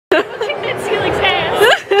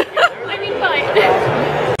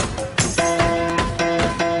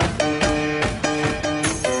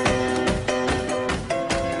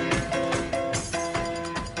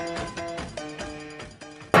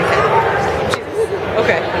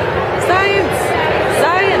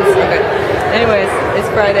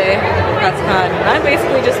Friday at Katsucon, and I'm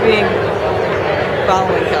basically just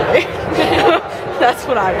following Kelly. That's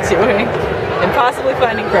what I'm doing. And possibly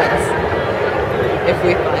finding friends. If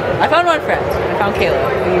we find them. I found one friend. I found Kayla,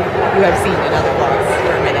 who you have seen in other vlogs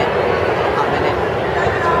for a minute. Hot minute.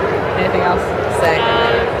 Anything else to say?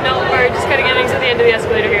 No, we're just kind of getting to the end of the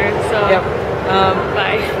escalator here, so. Yep.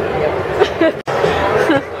 Bye. Yep.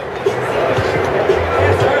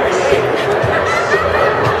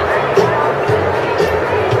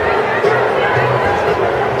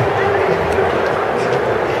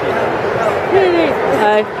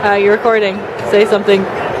 Hi, you're recording. Say something.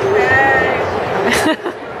 Hey!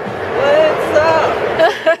 What's up?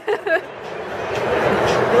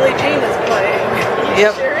 Billie Jean is playing.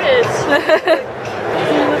 Yep. Sure is.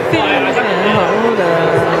 Hold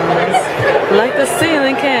us. Like the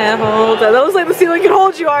ceiling can't hold us. That was like the ceiling can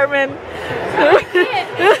hold you, Armin. It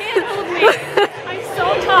can't hold me. I'm so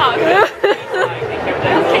tough.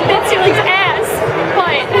 I'll kick that ceiling's ass.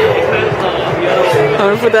 But I'm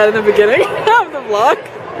gonna put that in the beginning of the vlog.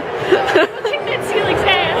 I'll kick that ceiling's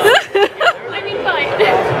ass. I mean, but.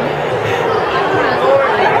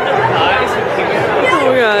 Oh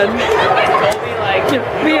my god.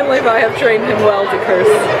 Me and Levi have trained him well to curse.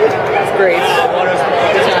 It's great.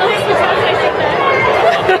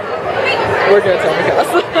 We're gonna tell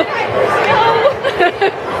Mikasa.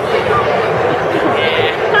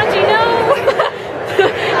 How'd you know?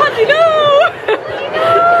 How'd you know?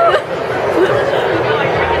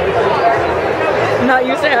 I'm not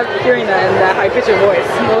used to hearing that in that high pitched voice.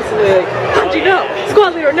 Mostly like, how'd you know?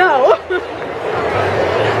 Squad leader, no!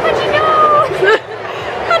 How'd you know?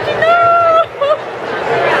 How'd you know?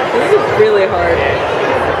 This is really hard.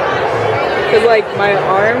 Cause like my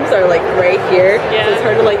arms are like right here, yeah. so it's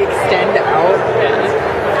hard to like extend out. Yeah.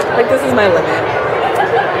 Like this is my limit.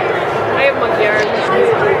 I have monkey arms.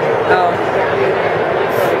 Oh.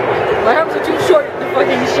 My arms are too short to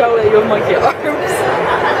fucking show that you have monkey arms.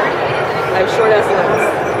 I have short ass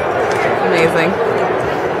limbs. Amazing.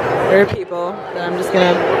 There are people that I'm just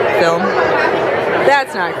gonna film.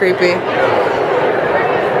 That's not creepy.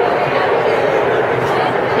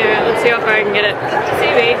 Yeah, let's see how far I can get it.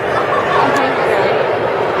 CV.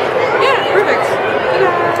 Yeah, perfect.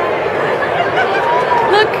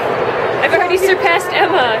 Look! I've already surpassed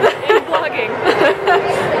Emma in vlogging.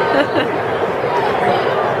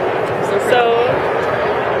 So,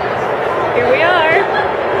 here we are.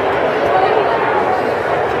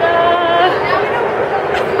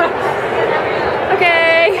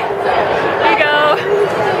 Okay, here you go.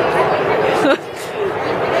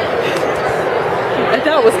 I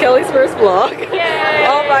know, it was Kelly's first vlog. Yay.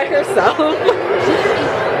 All by herself.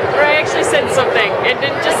 Where I actually said something and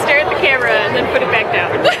didn't just stare at the camera and then put it back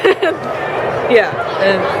down. Yeah,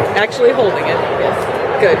 and actually holding it. Yes.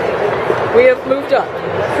 Good. We have moved up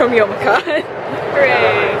from Yomaka.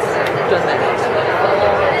 Hooray. Done that.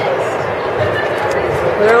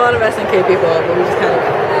 There are a lot of SNK people, but we just kind of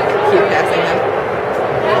keep passing them.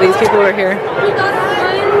 These people are here.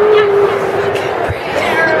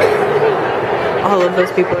 All of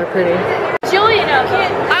those people are pretty. Julian,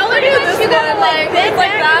 I only do this one, like that.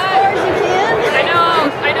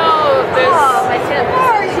 I know. There's my hip.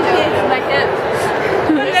 My hip.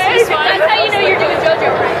 this one. That's how you know you're doing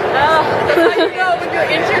JoJo right. That's how you know when you're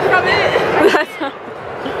injured from it.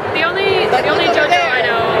 The only JoJo I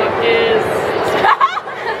know is.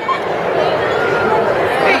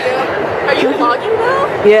 Are you vlogging now?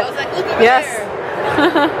 Yeah. I was like, look over yes. there.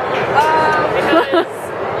 Because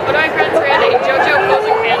one of my friends ran a JoJo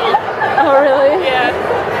posing panel. Oh really? Yeah.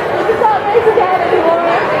 It's not Reigisa dad anymore.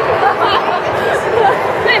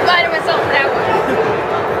 I invited myself to that one.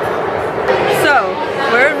 So,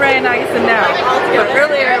 we're in Reigisa now, but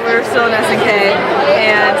earlier we were still in SNK,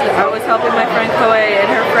 and I was helping my friend Koei and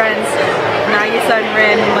her friends, Nagisa and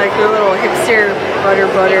Rin, like their little hipster butter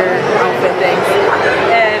outfit things.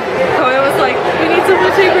 And Koei was like, we need someone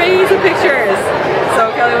to take Reigisa pictures.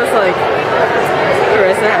 So Kelly was like,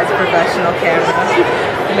 Carissa has a professional camera,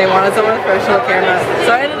 and they wanted someone with a professional camera.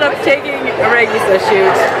 So I ended up taking a Reigisa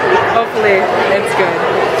shoot. Hopefully it's good.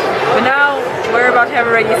 But now we're about to have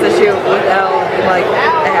a Reigisa shoot with Elle in like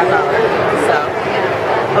a half hour. So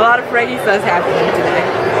a lot of Reigisa is happening today.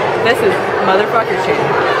 This is motherfucker Chan.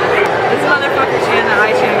 This is motherfucker Chan that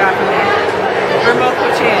I-Chan got from me. Or Moko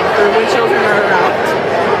Chan for when children are around.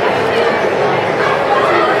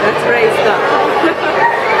 That's Reigisa.